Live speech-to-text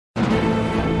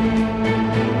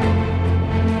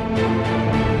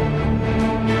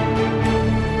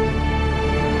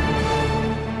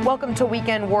Welcome to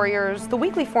Weekend Warriors, the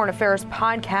weekly foreign affairs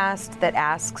podcast that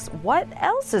asks what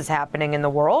else is happening in the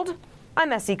world.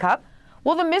 I'm Essie Cupp.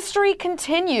 Well, the mystery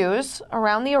continues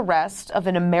around the arrest of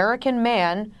an American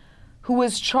man who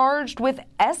was charged with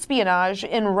espionage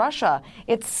in Russia.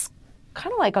 It's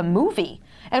kind of like a movie.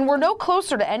 And we're no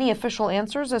closer to any official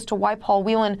answers as to why Paul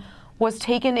Whelan was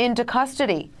taken into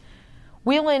custody.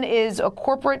 Whelan is a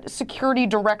corporate security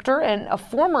director and a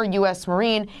former U.S.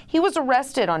 Marine. He was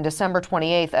arrested on December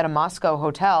 28th at a Moscow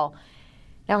hotel.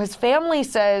 Now, his family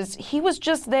says he was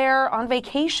just there on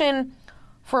vacation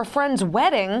for a friend's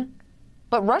wedding,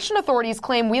 but Russian authorities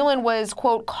claim Whelan was,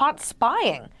 quote, caught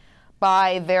spying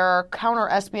by their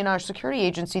counter-espionage security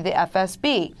agency, the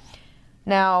FSB.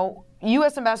 Now,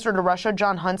 U.S. Ambassador to Russia,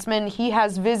 John Huntsman, he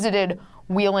has visited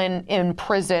Whelan in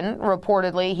prison,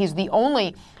 reportedly. He's the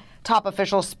only top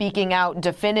official speaking out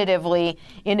definitively,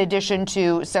 in addition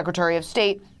to Secretary of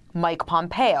State Mike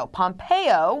Pompeo.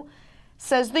 Pompeo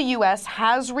says the U.S.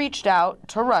 has reached out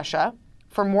to Russia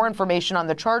for more information on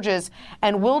the charges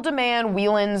and will demand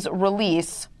Whelan's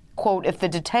release, quote, if the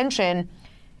detention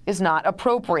is not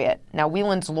appropriate. Now,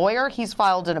 Whelan's lawyer, he's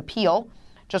filed an appeal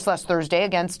just last Thursday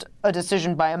against a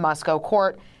decision by a Moscow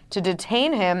court to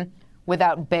detain him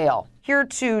without bail. Here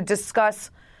to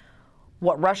discuss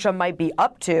what Russia might be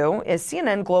up to is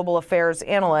CNN Global Affairs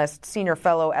analyst, senior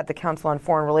fellow at the Council on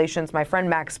Foreign Relations, my friend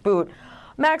Max Boot.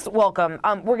 Max, welcome.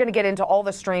 We're going to get into all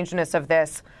the strangeness of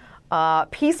this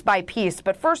piece by piece.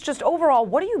 But first, just overall,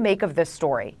 what do you make of this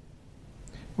story?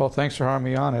 Well, thanks for having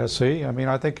me on, SC.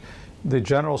 I think the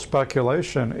general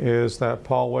speculation is that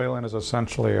Paul Whelan is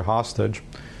essentially a hostage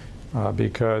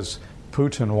because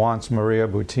Putin wants Maria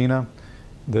Butina,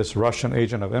 this Russian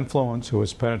agent of influence who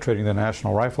is penetrating the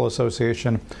National Rifle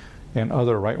Association and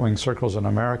other right-wing circles in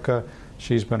America.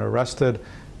 She's been arrested,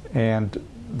 and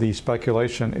the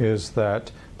speculation is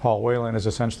that Paul Whelan is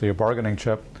essentially a bargaining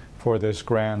chip for this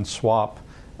grand swap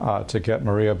to get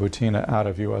Maria Butina out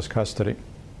of U.S. custody.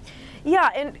 Yeah,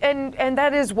 and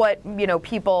that is what,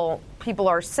 people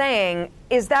are saying.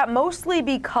 Is that mostly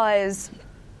because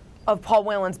of Paul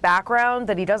Whelan's background,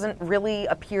 that he doesn't really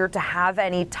appear to have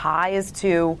any ties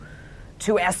to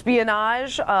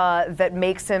espionage that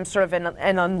makes him sort of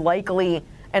an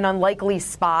unlikely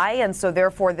spy, and so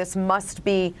therefore this must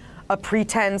be a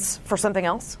pretense for something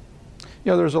else?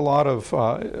 Yeah, there's a lot of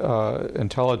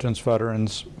intelligence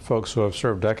veterans, folks who have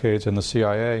served decades in the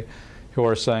CIA, who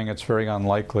are saying it's very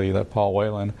unlikely that Paul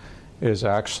Whelan is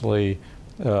actually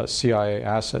a CIA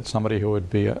asset, somebody who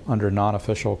would be under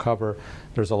non-official cover.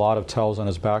 There's a lot of tells in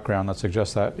his background that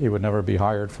suggest that he would never be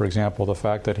hired. For example, the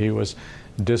fact that he was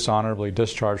dishonorably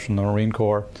discharged from the Marine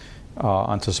Corps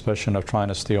on suspicion of trying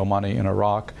to steal money in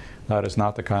Iraq. That is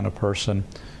not the kind of person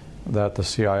that the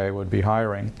CIA would be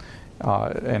hiring.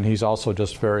 And he's also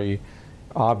just very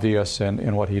obvious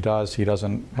in what he does. He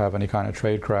doesn't have any kind of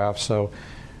tradecraft. So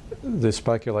the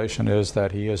speculation is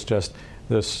that he is just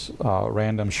this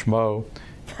random schmo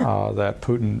that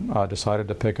Putin decided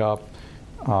to pick up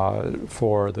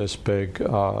for this big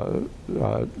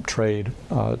trade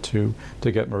to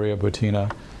get Maria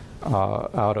Butina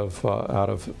out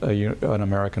of an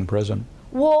American prison.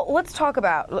 Well, let's talk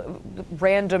about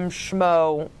random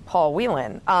schmo Paul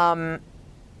Whelan.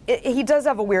 He does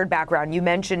have a weird background. You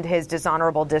mentioned his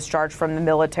dishonorable discharge from the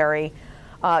military.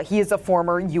 He is a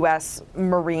former U.S.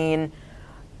 Marine.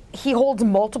 He holds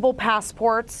multiple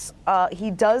passports.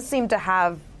 He does seem to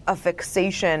have a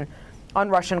fixation on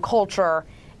Russian culture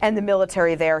and the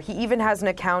military there. He even has an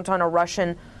account on a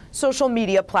Russian social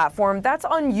media platform. That's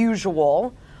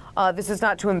unusual. This is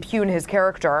not to impugn his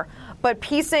character, but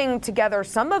piecing together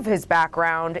some of his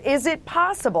background, is it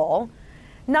possible,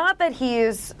 not that he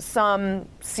is some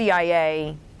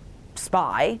CIA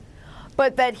spy,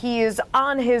 but that he is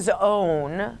on his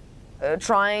own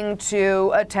trying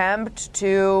to attempt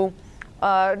to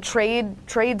trade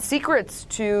secrets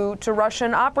to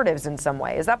Russian operatives in some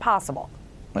way? Is that possible?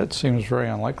 It seems very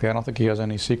unlikely. I don't think he has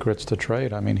any secrets to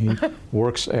trade. I mean, he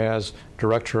works as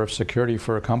director of security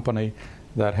for a company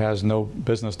that has no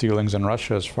business dealings in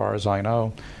Russia, as far as I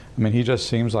know. I mean, he just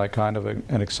seems like kind of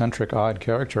an eccentric, odd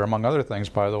character. Among other things,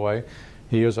 by the way,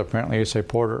 he is apparently a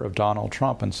supporter of Donald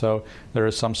Trump, and so there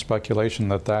is some speculation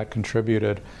that that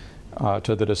contributed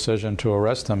to the decision to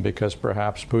arrest him, because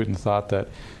perhaps Putin thought that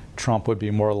Trump would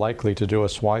be more likely to do a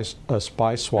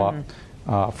spy swap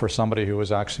for somebody who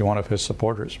was actually one of his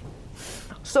supporters.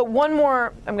 So I'm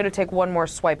going to take one more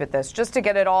swipe at this, just to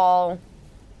get it all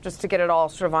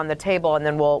sort of on the table, and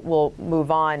then we'll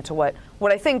move on to what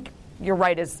I think you're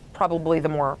right is probably the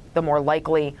more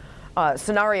likely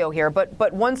scenario here.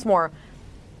 But once more,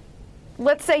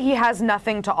 let's say he has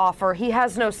nothing to offer. He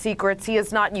has no secrets. He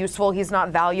is not useful. He's not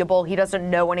valuable. He doesn't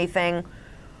know anything.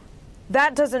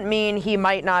 That doesn't mean he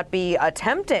might not be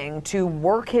attempting to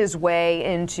work his way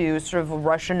into sort of a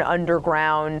Russian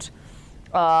underground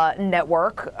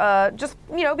network, just,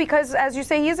 because, as you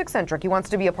say, he is eccentric. He wants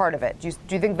to be a part of it. Do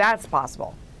you think that's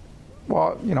possible?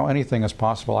 Well, anything is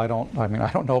possible. I don't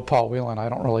know Paul Whelan. I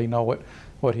don't really know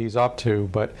what he's up to,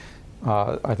 but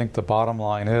I think the bottom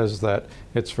line is that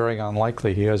it's very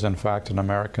unlikely he is, in fact, an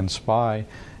American spy,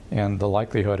 and the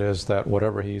likelihood is that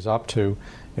whatever he's up to,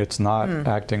 it's not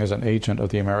acting as an agent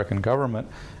of the American government.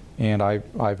 And I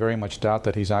very much doubt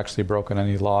that he's actually broken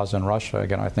any laws in Russia.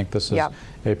 Again, I think this is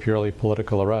a purely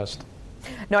political arrest.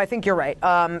 No, I think you're right.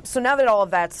 So now that all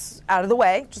of that's out of the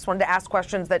way, just wanted to ask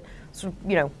questions that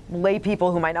lay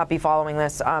people who might not be following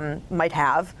this might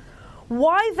have.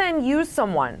 Why then use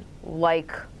someone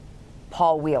like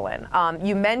Paul Whelan?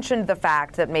 You mentioned the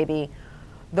fact that maybe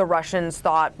the Russians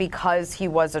thought because he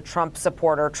was a Trump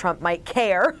supporter, Trump might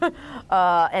care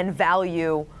and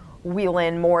value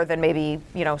Whelan more than maybe,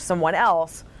 someone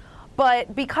else.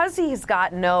 But because he's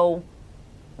got no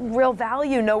real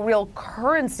value, no real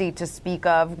currency to speak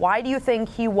of, why do you think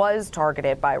he was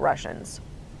targeted by Russians?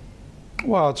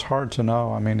 Well, it's hard to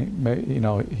know. I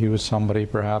mean, he was somebody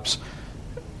perhaps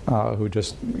who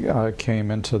just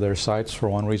came into their sights for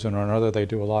one reason or another. They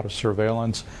do a lot of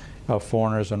surveillance of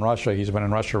foreigners in Russia. He's been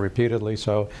in Russia repeatedly,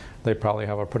 so they probably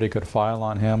have a pretty good file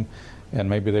on him. And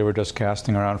maybe they were just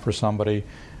casting around for somebody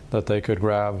that they could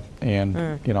grab,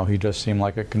 and he just seemed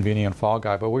like a convenient fall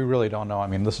guy. But we really don't know. I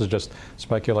mean, this is just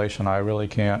speculation. I really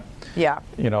can't,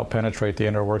 penetrate the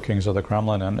inner workings of the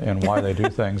Kremlin and why they do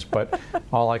things. But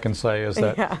all I can say is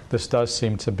that this does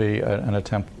seem to be an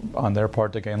attempt on their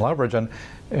part to gain leverage.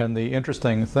 And the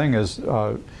interesting thing is,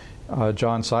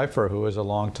 John Cipher, who is a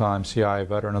longtime CIA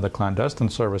veteran of the clandestine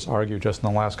service, argued just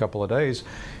in the last couple of days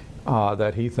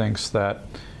that he thinks that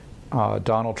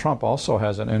Donald Trump also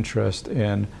has an interest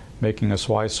in making a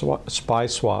spy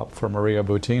swap for Maria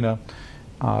Butina,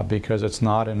 because it's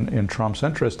not in Trump's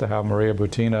interest to have Maria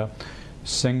Butina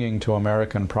singing to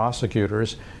American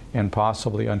prosecutors and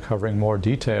possibly uncovering more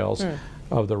details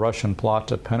of the Russian plot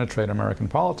to penetrate American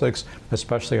politics,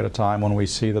 especially at a time when we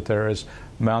see that there is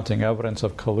mounting evidence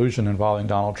of collusion involving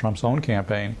Donald Trump's own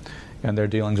campaign and their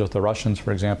dealings with the Russians.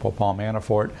 For example, Paul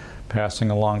Manafort passing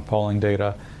along polling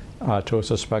data to a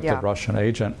suspected Russian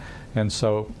agent. And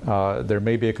so there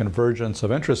may be a convergence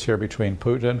of interest here between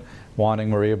Putin wanting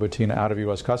Maria Butina out of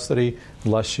U.S. custody,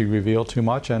 lest she reveal too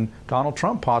much, and Donald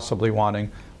Trump possibly wanting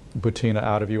Butina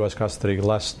out of U.S. custody,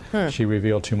 lest she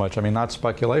reveal too much. I mean, not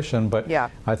speculation, but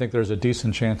I think there's a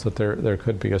decent chance that there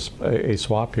could be a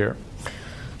swap here.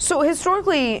 So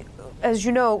historically, as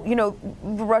you know,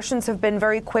 the Russians have been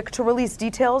very quick to release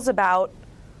details about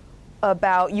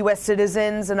U.S.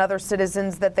 citizens and other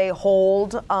citizens that they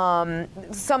hold,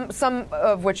 some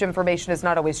of which information is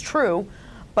not always true,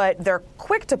 but they're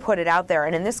quick to put it out there.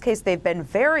 And in this case, they've been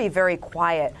very, very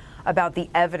quiet about the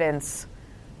evidence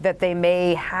that they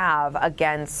may have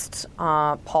against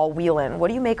Paul Whelan. What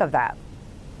do you make of that?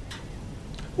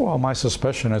 Well, my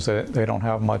suspicion is that they don't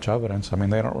have much evidence. I mean,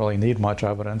 they don't really need much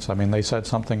evidence. I mean, they said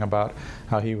something about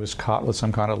how he was caught with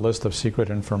some kind of list of secret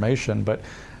information, but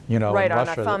right, in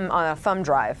Russia, on a thumb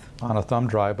drive. On a thumb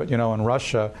drive, but in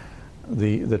Russia,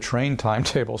 the train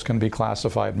timetables can be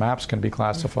classified, maps can be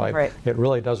classified. Right. It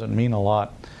really doesn't mean a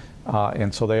lot,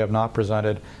 and so they have not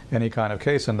presented any kind of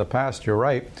case. In the past, you're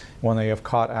right, when they have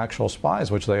caught actual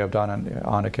spies, which they have done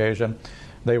on occasion,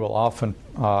 they will often,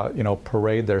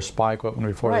 parade their spy equipment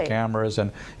before the cameras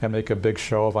and make a big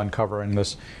show of uncovering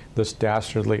this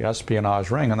dastardly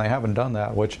espionage ring, and they haven't done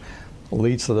that, which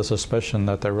leads to the suspicion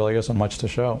that there really isn't much to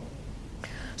show.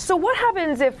 So what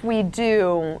happens if we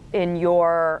do, in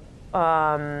your,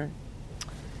 as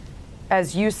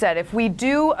you said, if we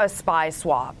do a spy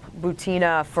swap,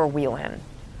 Butina for Whelan,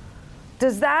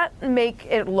 does that make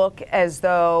it look as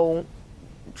though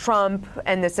Trump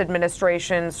and this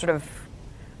administration sort of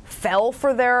fell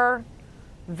for their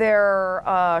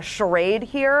charade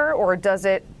here, or does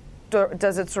it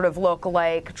sort of look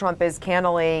like Trump is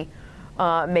cannily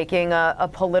making a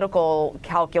political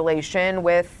calculation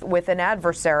with an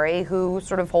adversary who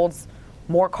sort of holds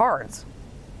more cards?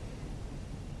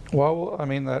 Well, I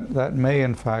mean, that may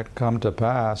in fact come to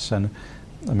pass, and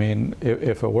I mean,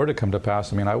 if it were to come to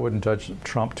pass, I mean, I wouldn't judge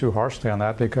Trump too harshly on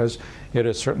that, because it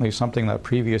is certainly something that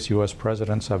previous U.S.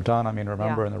 presidents have done. I mean,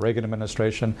 remember in the Reagan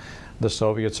administration, the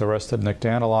Soviets arrested Nick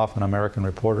Danilov, an American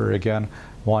reporter, again,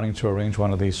 wanting to arrange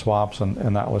one of these swaps,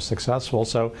 and that was successful.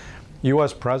 So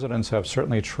U.S. presidents have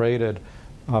certainly traded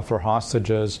for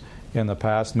hostages in the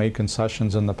past, made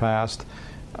concessions in the past,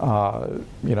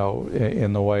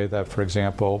 in the way that, for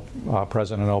example,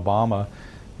 President Obama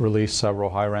released several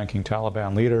high-ranking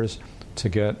Taliban leaders to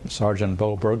get Sergeant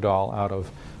Bo Bergdahl out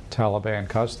of Taliban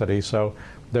custody. So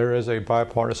there is a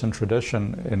bipartisan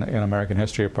tradition in American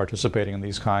history of participating in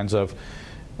these kinds of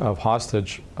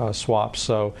hostage swaps.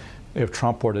 So if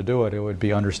Trump were to do it, it would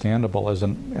be understandable as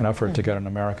an effort to get an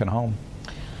American home.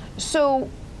 So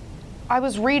I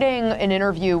was reading an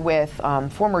interview with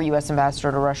former U.S.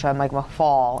 Ambassador to Russia, Mike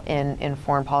McFaul, in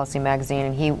Foreign Policy magazine,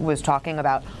 and he was talking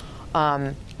about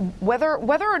whether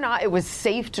or not it was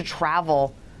safe to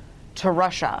travel to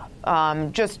Russia.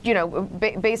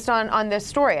 Based on this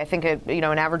story, I think an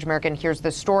average American hears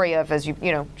this story of, as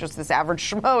just this average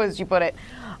schmo, as you put it,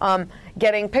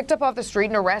 getting picked up off the street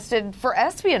and arrested for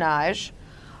espionage,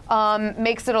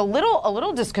 makes it a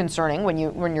little disconcerting when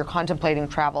you're contemplating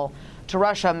travel to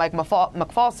Russia. Mike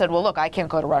McFaul said, "Well, look, I can't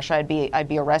go to Russia. I'd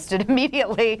be arrested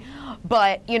immediately."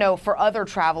 But for other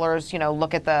travelers,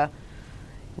 look at the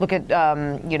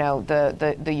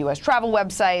U.S. travel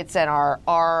websites and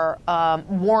our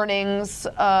warnings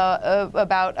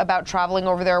about traveling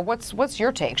over there. What's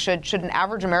your take? Should an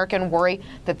average American worry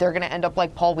that they're going to end up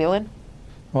like Paul Whelan?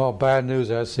 Well, bad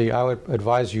news, Essie. I would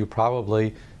advise you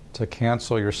probably to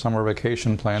cancel your summer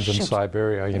vacation plans in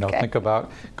Siberia. Okay. Think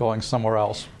about going somewhere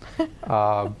else.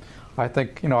 I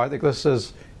think this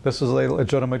is a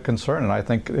legitimate concern, and I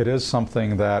think it is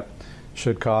something that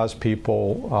should cause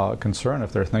people concern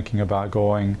if they're thinking about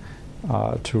going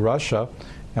to Russia.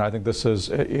 And I think this is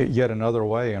yet another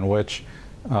way in which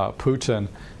Putin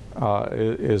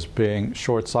is being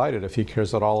short-sighted if he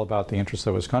cares at all about the interests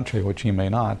of his country, which he may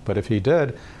not. But if he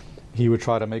did, he would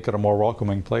try to make it a more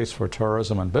welcoming place for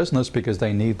tourism and business because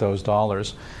they need those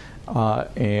dollars.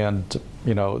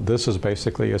 This is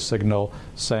basically a signal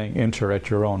saying enter at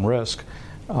your own risk.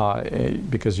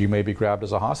 Because you may be grabbed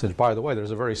as a hostage. By the way,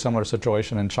 there's a very similar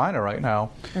situation in China right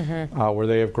now, where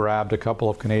they have grabbed a couple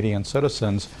of Canadian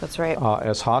citizens. That's right.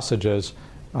 As hostages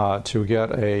to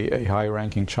get a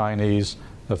high-ranking Chinese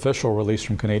official released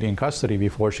from Canadian custody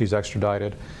before she's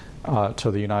extradited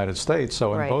to the United States.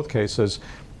 So in both cases,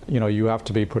 you have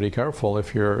to be pretty careful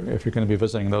if you're going to be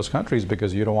visiting those countries,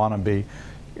 because you don't want to be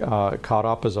caught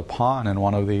up as a pawn in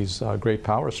one of these great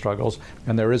power struggles.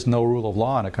 And there is no rule of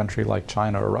law in a country like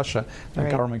China or Russia. The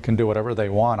government can do whatever they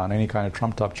want on any kind of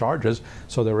trumped-up charges,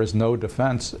 so there is no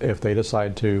defense if they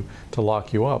decide to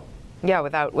lock you up. Yeah,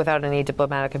 without any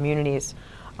diplomatic immunities.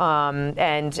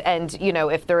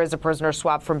 If there is a prisoner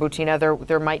swap from Butina,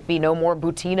 there might be no more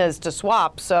Butinas to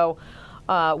swap. So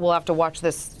we'll have to watch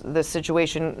this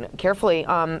situation carefully.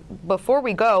 Before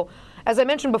we go, as I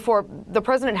mentioned before, the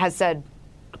president has said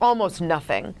almost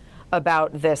nothing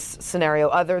about this scenario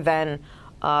other than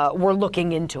we're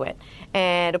looking into it.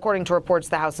 And according to reports,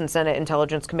 the House and Senate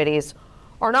Intelligence Committees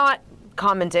are not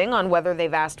commenting on whether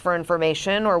they've asked for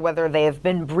information or whether they have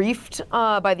been briefed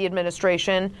by the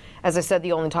administration. As I said,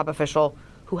 the only top official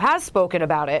who has spoken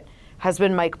about it has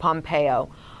been Mike Pompeo.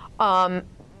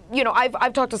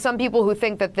 I've talked to some people who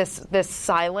think that this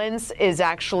silence is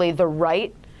actually the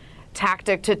right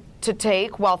tactic to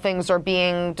take while things are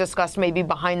being discussed maybe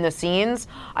behind the scenes.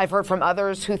 I've heard from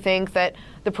others who think that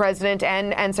the president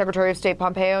and Secretary of State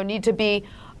Pompeo need to be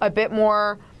a bit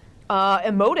more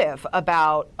emotive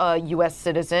about a U.S.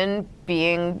 citizen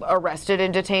being arrested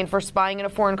and detained for spying in a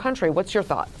foreign country. What's your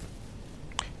thought?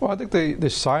 Well, I think the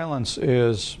silence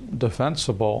is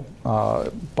defensible,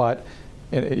 but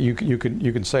you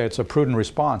can say it's a prudent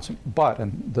response. But,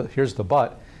 and here's the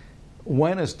but,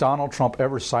 when is Donald Trump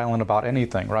ever silent about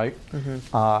anything, right?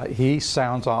 He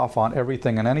sounds off on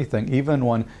everything and anything, even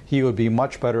when he would be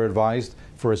much better advised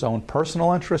for his own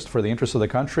personal interest, for the interest of the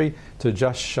country, to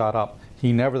just shut up.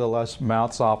 He nevertheless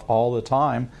mouths off all the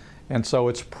time. And so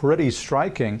it's pretty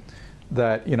striking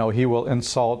that, he will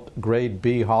insult grade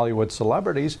B Hollywood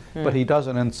celebrities, but he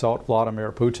doesn't insult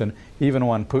Vladimir Putin, even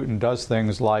when Putin does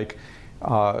things like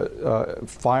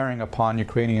firing upon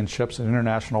Ukrainian ships in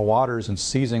international waters and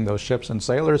seizing those ships and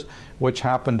sailors, which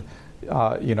happened,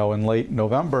 in late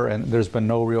November, and there's been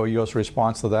no real U.S.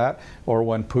 response to that. Or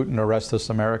when Putin arrests this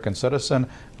American citizen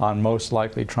on most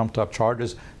likely trumped-up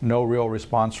charges, no real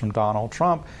response from Donald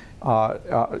Trump.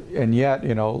 And yet,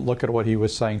 look at what he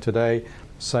was saying today,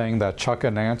 saying that Chuck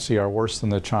and Nancy are worse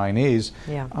than the Chinese.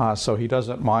 So he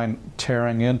doesn't mind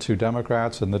tearing into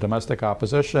Democrats and the domestic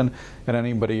opposition and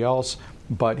anybody else,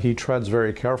 but he treads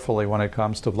very carefully when it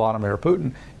comes to Vladimir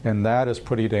Putin, and that is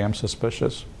pretty damn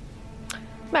suspicious.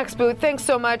 Max Boot, thanks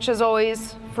so much, as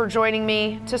always, for joining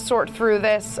me to sort through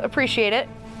this. Appreciate it.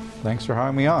 Thanks for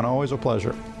having me on. Always a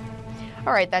pleasure.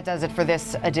 All right, that does it for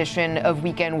this edition of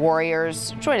Weekend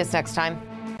Warriors. Join us next time.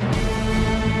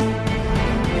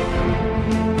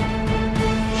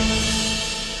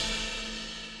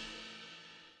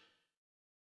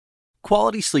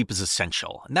 Quality sleep is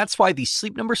essential, and that's why the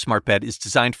Sleep Number Smart Bed is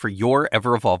designed for your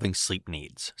ever-evolving sleep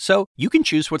needs. So you can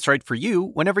choose what's right for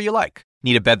you whenever you like.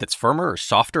 Need a bed that's firmer or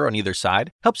softer on either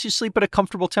side? Helps you sleep at a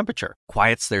comfortable temperature.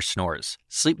 Quiets their snores.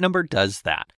 Sleep Number does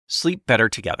that. Sleep better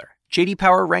together. J.D.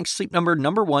 Power ranks Sleep Number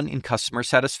 #1 in customer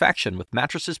satisfaction with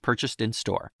mattresses purchased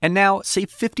in-store. And now, save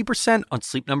 50% on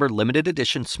Sleep Number limited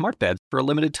edition smart beds for a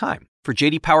limited time. For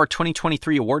J.D. Power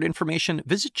 2023 award information,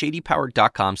 visit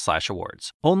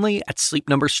jdpower.com/awards. Only at Sleep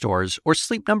Number stores or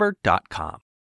sleepnumber.com.